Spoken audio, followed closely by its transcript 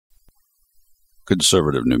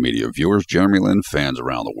Conservative New Media viewers, Jeremy Lin fans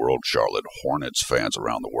around the world, Charlotte Hornets fans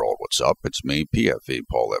around the world, what's up? It's me, PFE,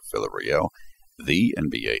 Paul F. Villarreal, the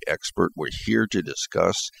NBA expert. We're here to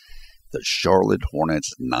discuss the Charlotte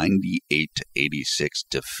Hornets' 98-86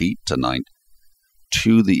 defeat tonight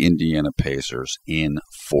to the Indiana Pacers in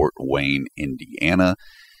Fort Wayne, Indiana.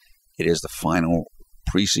 It is the final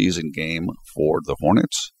preseason game for the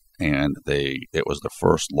Hornets, and it was the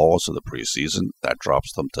first loss of the preseason. That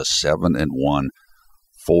drops them to 7-1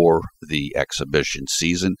 for the exhibition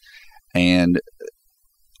season. And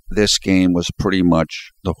this game was pretty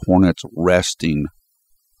much the Hornets resting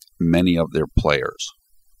many of their players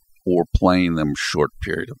or playing them a short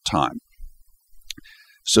period of time.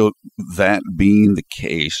 So that being the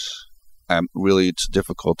case, really it's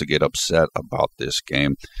difficult to get upset about this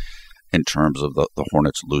game in terms of the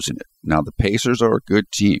Hornets losing it. Now, the Pacers are a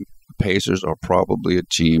good team. The Pacers are probably a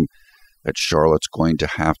team that Charlotte's going to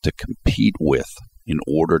have to compete with in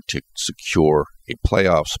order to secure a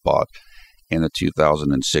playoff spot in the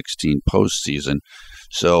 2016 postseason.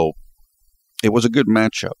 So it was a good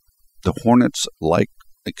matchup. The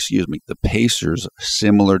Pacers,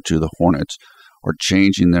 similar to the Hornets, are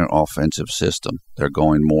changing their offensive system. They're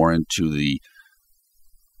going more into the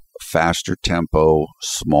faster tempo,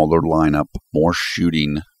 smaller lineup, more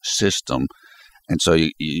shooting system. And so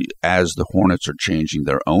as the Hornets are changing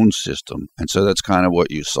their own system, and so that's kind of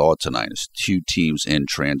what you saw tonight, is two teams in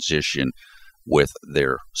transition with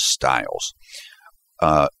their styles.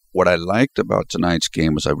 What I liked about tonight's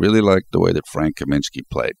game was I really liked the way that Frank Kaminsky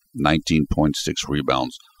played, 19.6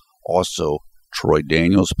 rebounds. Also, Troy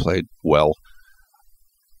Daniels played well.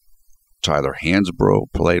 Tyler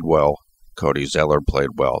Hansbrough played well. Cody Zeller played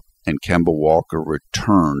well. And Kemba Walker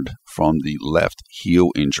returned from the left heel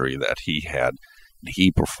injury that he had.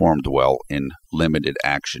 He performed well in limited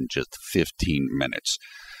action, just 15 minutes.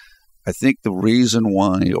 I think the reason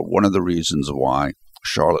why, or one of the reasons why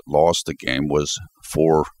Charlotte lost the game was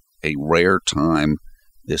for a rare time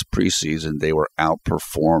this preseason, they were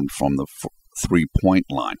outperformed from the three-point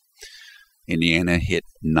line. Indiana hit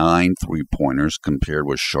 9 three-pointers compared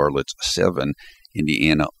with Charlotte's 7.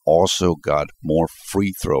 Indiana also got more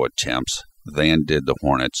free throw attempts than did the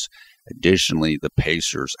Hornets. Additionally, the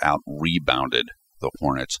Pacers out-rebounded the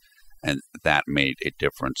Hornets, and that made a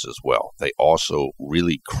difference as well. They also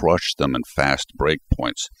really crushed them in fast break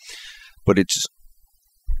points. But it's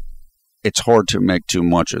hard to make too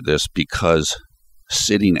much of this because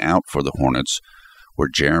sitting out for the Hornets were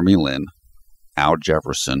Jeremy Lin, Al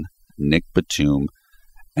Jefferson, Nick Batum,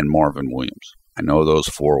 and Marvin Williams. I know those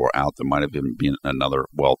four were out. There might have even been another.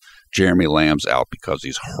 Well, Jeremy Lamb's out because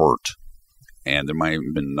he's hurt. And there might have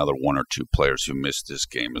been another one or two players who missed this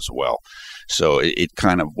game as well. So it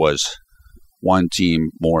kind of was one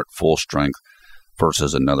team more at full strength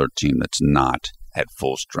versus another team that's not at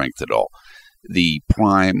full strength at all. The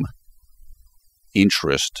prime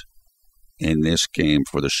interest in this game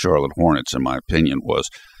for the Charlotte Hornets, in my opinion, was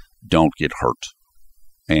don't get hurt.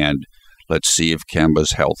 And let's see if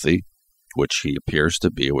Kemba's healthy, which he appears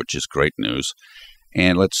to be, which is great news.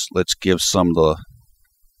 And let's give some of the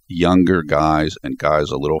younger guys and guys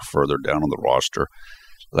a little further down on the roster,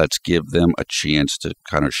 let's give them a chance to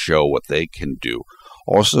kind of show what they can do.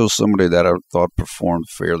 Also, somebody that I thought performed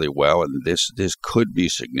fairly well, and this could be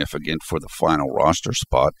significant for the final roster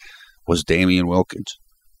spot, was Damian Wilkins.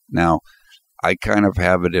 Now, I kind of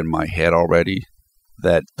have it in my head already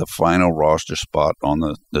that the final roster spot on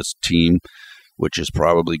this team, which is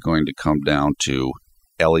probably going to come down to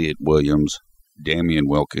Elliot Williams, Damian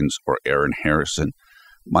Wilkins, or Aaron Harrison.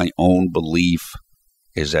 My own belief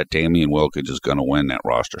is that Damian Wilkins is going to win that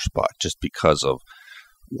roster spot just because of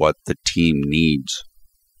what the team needs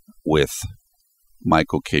with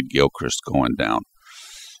Michael Kidd-Gilchrist going down.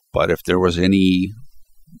 But if there was any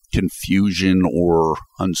confusion or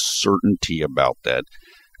uncertainty about that,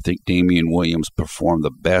 I think Damian Williams performed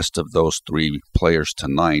the best of those three players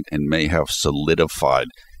tonight and may have solidified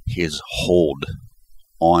his hold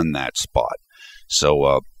on that spot.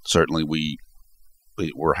 So certainly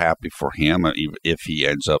we're happy for him if he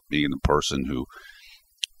ends up being the person who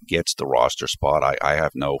gets the roster spot. I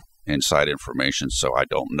have no inside information, so I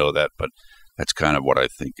don't know that, but that's kind of what I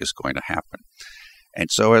think is going to happen. And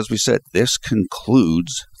so, as we said, this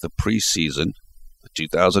concludes the preseason, the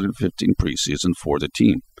 2015 preseason for the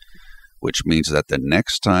team, which means that the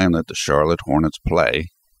next time that the Charlotte Hornets play,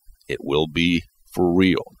 it will be for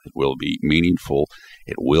real. It will be meaningful.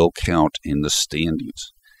 It will count in the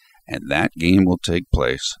standings. And that game will take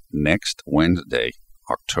place next Wednesday,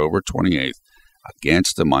 October 28th,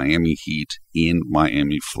 against the Miami Heat in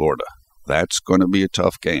Miami, Florida. That's going to be a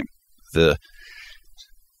tough game. The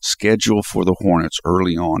schedule for the Hornets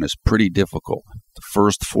early on is pretty difficult. The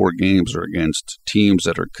first 4 games are against teams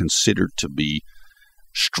that are considered to be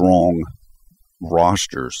strong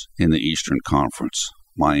rosters in the Eastern Conference.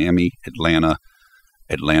 Miami, Atlanta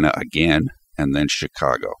again, and then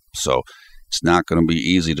Chicago. So it's not going to be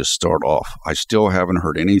easy to start off. I still haven't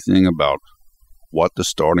heard anything about what the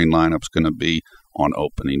starting lineup's going to be on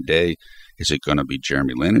opening day. Is it going to be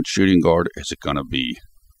Jeremy Lin at shooting guard? Is it going to be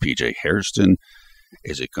P.J. Hairston?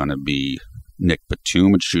 Is it going to be Nick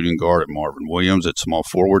Batum at shooting guard and Marvin Williams at small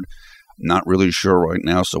forward? Not really sure right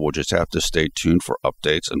now, so we'll just have to stay tuned for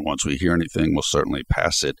updates. And once we hear anything, we'll certainly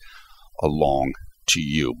pass it along to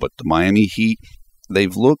you. But the Miami Heat, they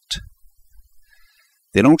don't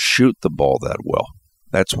shoot the ball that well.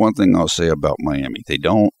 That's one thing I'll say about Miami. They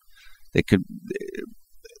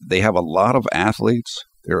have a lot of athletes.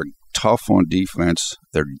 They're tough on defense.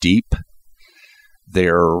 They're deep.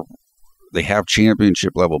 They have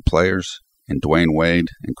championship level players in Dwayne Wade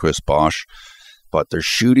and Chris Bosh, but their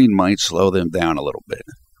shooting might slow them down a little bit.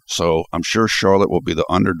 So I'm sure Charlotte will be the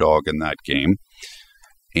underdog in that game.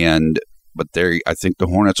 But I think the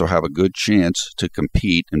Hornets will have a good chance to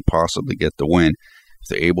compete and possibly get the win if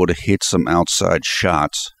they're able to hit some outside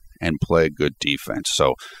shots and play good defense.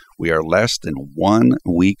 So we are less than 1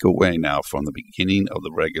 week away now from the beginning of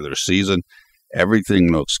the regular season.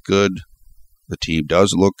 Everything looks good. The team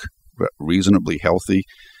does look reasonably healthy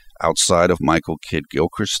outside of Michael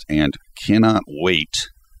Kidd-Gilchrist, and can't wait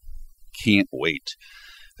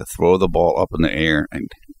to throw the ball up in the air and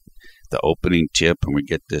the opening tip and we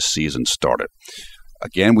get this season started.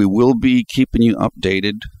 Again, we will be keeping you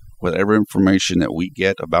updated with whatever information that we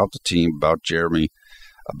get about the team, about Jeremy,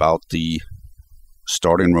 about the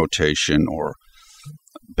starting rotation or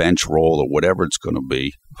bench role or whatever it's going to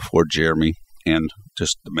be for Jeremy, and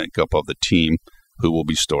just the makeup of the team, who will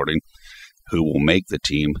be starting, who will make the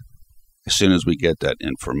team, as soon as we get that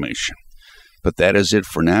information. But that is it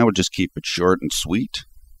for now. We'll just keep it short and sweet,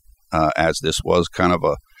 as this was kind of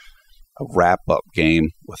a wrap-up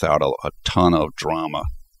game without a ton of drama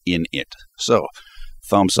in it. So,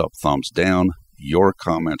 thumbs up, thumbs down, your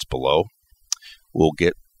comments below. We'll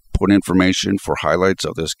put information for highlights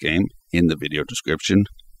of this game in the video description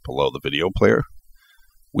below the video player.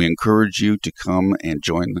 We encourage you to come and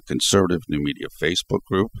join the Conservative New Media Facebook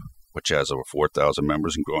group, which has over 4,000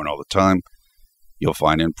 members and growing all the time. You'll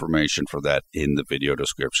find information for that in the video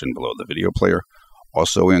description below the video player.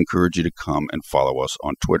 Also, we encourage you to come and follow us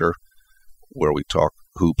on Twitter, where we talk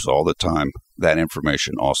hoops all the time. That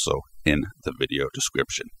information also in the video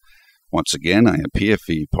description. Once again, I am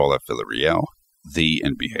PFE Paul F. Villarreal, the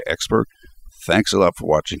NBA expert. Thanks a lot for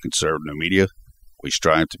watching Conservative New Media. We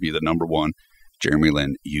strive to be the #1 Jeremy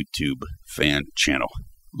Lin YouTube fan channel.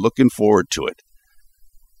 Looking forward to it.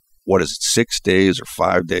 What is it, 6 days or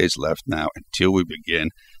 5 days left now until we begin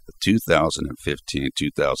the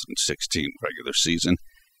 2015-2016 regular season.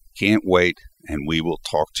 Can't wait, and we will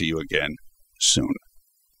talk to you again soon.